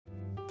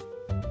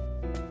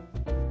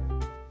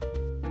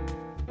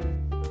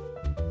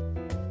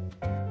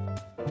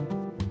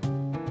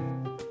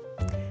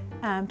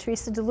I'm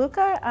Teresa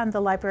Deluca. I'm the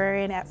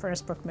librarian at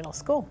Furnace Brook Middle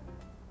School.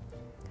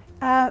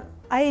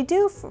 I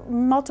do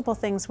multiple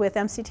things with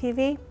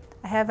MCTV.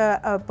 I have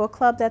a book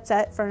club that's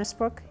at Furnace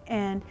Brook,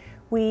 and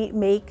we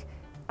make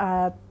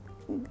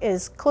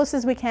as close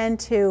as we can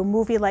to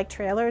movie-like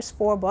trailers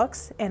for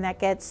books, and that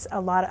gets a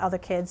lot of other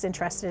kids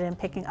interested in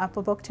picking up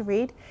a book to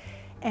read.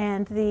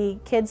 And the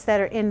kids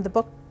that are in the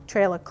book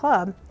trailer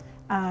club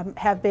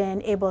have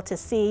been able to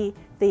see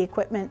the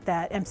equipment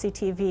that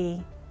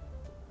MCTV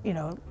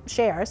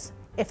shares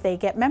if they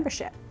get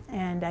membership.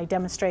 And I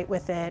demonstrate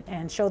with it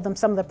and show them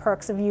some of the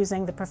perks of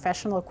using the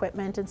professional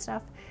equipment and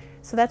stuff.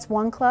 So that's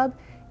one club.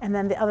 And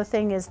then the other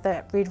thing is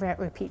the Read Rant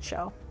Repeat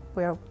show,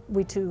 where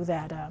we do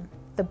that,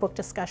 the book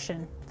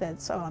discussion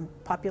that's on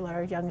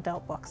popular young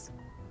adult books.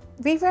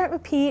 Read Rant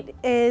Repeat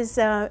is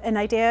an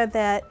idea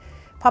that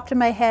popped in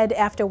my head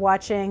after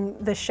watching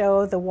the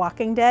show The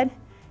Walking Dead.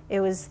 It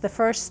was the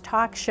first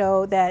talk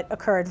show that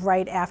occurred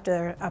right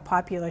after a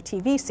popular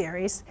TV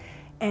series.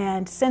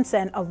 And since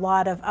then, a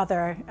lot of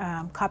other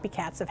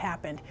copycats have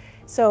happened.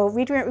 So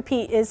Read Rant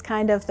Repeat is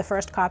kind of the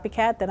first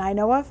copycat that I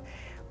know of.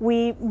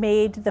 We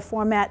made the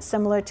format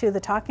similar to The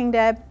Talking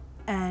Dead,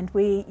 and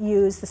we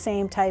use the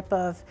same type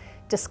of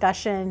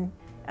discussion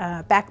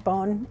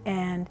backbone,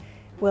 and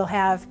we'll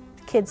have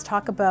kids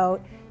talk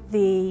about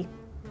the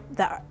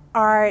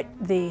art,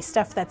 the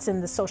stuff that's in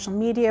the social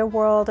media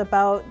world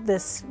about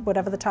this,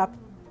 whatever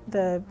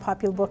the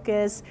popular book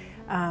is,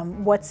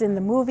 what's in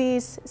the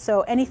movies.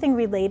 So anything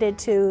related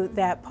to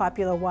that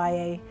popular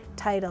YA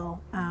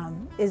title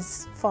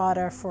is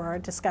fodder for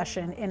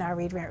discussion in our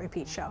Read Rant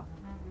Repeat show.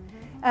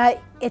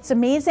 It's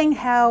amazing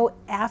how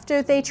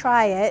after they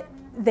try it,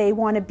 they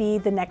want to be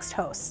the next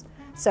host.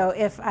 So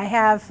if I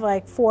have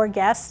like 4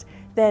 guests,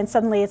 then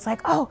suddenly it's like,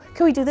 oh,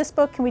 can we do this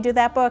book? Can we do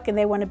that book? And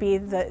they want to be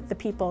the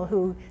people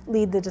who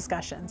lead the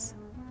discussions.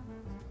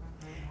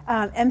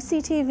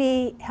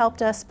 MCTV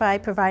helped us by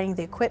providing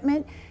the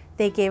equipment.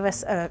 They gave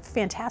us a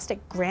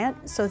fantastic grant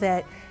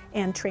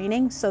and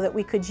training so that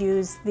we could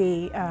use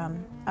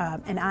an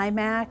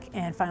iMac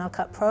and Final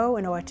Cut Pro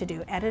in order to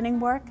do editing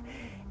work.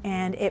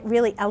 And it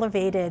really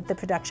elevated the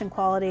production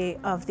quality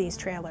of these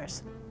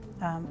trailers,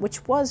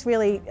 which was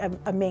really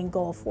a main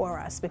goal for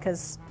us,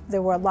 because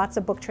there were lots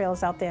of book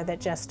trailers out there that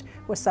just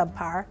were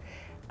subpar,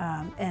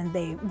 and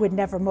they would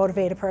never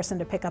motivate a person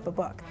to pick up a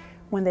book.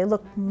 When they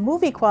look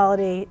movie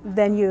quality,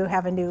 then you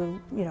have a new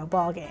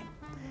ball game.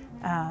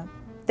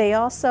 They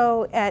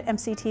also, at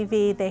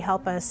MCTV, they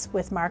help us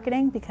with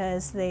marketing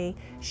because they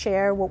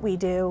share what we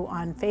do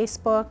on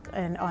Facebook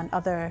and on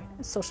other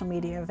social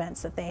media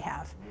events that they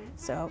have.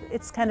 So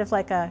it's kind of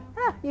like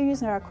you're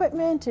using our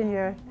equipment and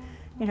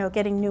you're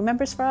getting new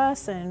members for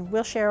us, and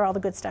we'll share all the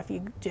good stuff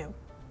you do.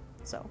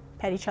 So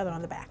pat each other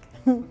on the back.